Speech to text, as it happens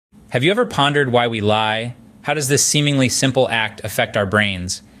Have you ever pondered why we lie? How does this seemingly simple act affect our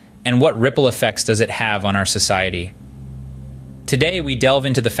brains? And what ripple effects does it have on our society? Today, we delve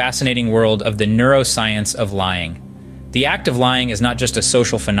into the fascinating world of the neuroscience of lying. The act of lying is not just a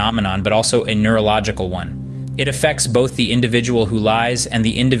social phenomenon, but also a neurological one. It affects both the individual who lies and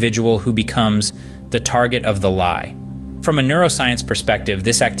the individual who becomes the target of the lie. From a neuroscience perspective,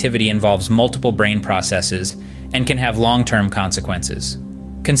 this activity involves multiple brain processes and can have long-term consequences.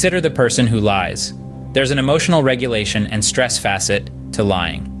 Consider the person who lies. There's an emotional regulation and stress facet to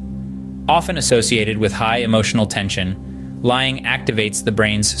lying. Often associated with high emotional tension, lying activates the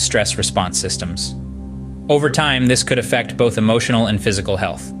brain's stress response systems. Over time, this could affect both emotional and physical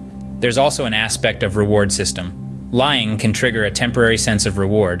health. There's also an aspect of reward system. Lying can trigger a temporary sense of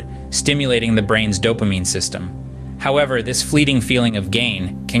reward, stimulating the brain's dopamine system. However, this fleeting feeling of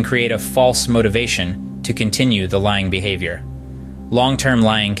gain can create a false motivation to continue the lying behavior. Long-term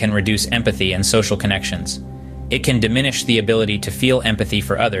lying can reduce empathy and social connections. It can diminish the ability to feel empathy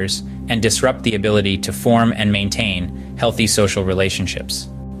for others and disrupt the ability to form and maintain healthy social relationships.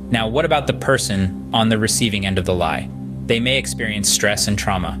 Now, what about the person on the receiving end of the lie? They may experience stress and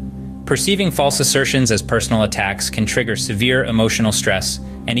trauma. Perceiving false assertions as personal attacks can trigger severe emotional stress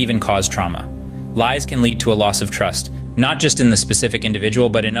and even cause trauma. Lies can lead to a loss of trust, not just in the specific individual,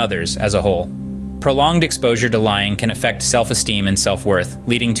 but in others as a whole. Prolonged exposure to lying can affect self-esteem and self-worth,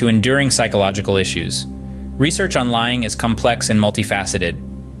 leading to enduring psychological issues. Research on lying is complex and multifaceted.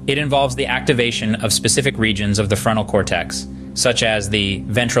 It involves the activation of specific regions of the frontal cortex, such as the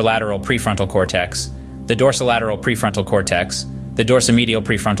ventrolateral prefrontal cortex, the dorsolateral prefrontal cortex, the dorsomedial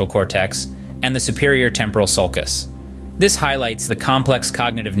prefrontal cortex, and the superior temporal sulcus. This highlights the complex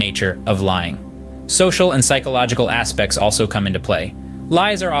cognitive nature of lying. Social and psychological aspects also come into play.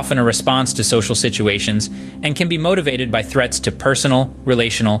 Lies are often a response to social situations and can be motivated by threats to personal,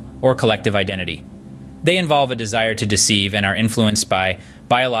 relational, or collective identity. They involve a desire to deceive and are influenced by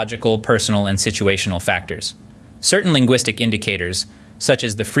biological, personal, and situational factors. Certain linguistic indicators, such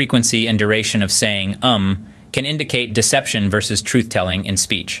as the frequency and duration of saying can indicate deception versus truth-telling in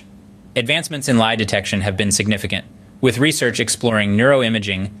speech. Advancements in lie detection have been significant, with research exploring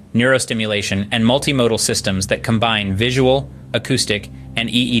neuroimaging, neurostimulation, and multimodal systems that combine visual, acoustic, and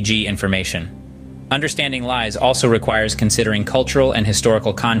EEG information. Understanding lies also requires considering cultural and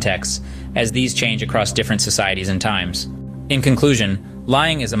historical contexts, as these change across different societies and times. In conclusion,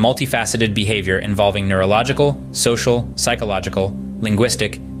 lying is a multifaceted behavior involving neurological, social, psychological,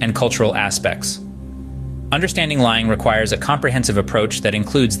 linguistic, and cultural aspects. Understanding lying requires a comprehensive approach that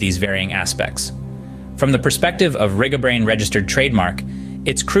includes these varying aspects. From the perspective of Rigabrain registered trademark,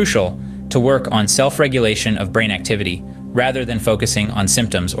 it's crucial to work on self-regulation of brain activity rather than focusing on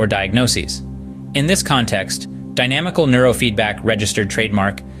symptoms or diagnoses. In this context, dynamical neurofeedback registered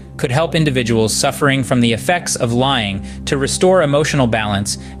trademark could help individuals suffering from the effects of lying to restore emotional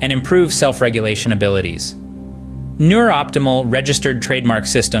balance and improve self-regulation abilities. Neurooptimal registered trademark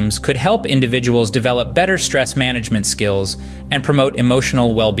systems could help individuals develop better stress management skills and promote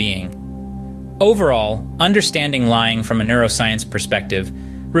emotional well-being. Overall, understanding lying from a neuroscience perspective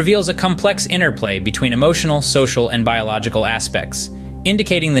reveals a complex interplay between emotional, social, and biological aspects,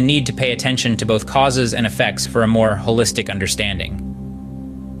 indicating the need to pay attention to both causes and effects for a more holistic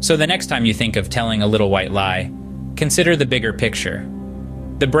understanding. So the next time you think of telling a little white lie, consider the bigger picture.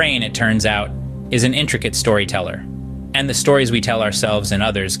 The brain, it turns out, is an intricate storyteller, and the stories we tell ourselves and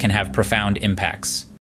others can have profound impacts.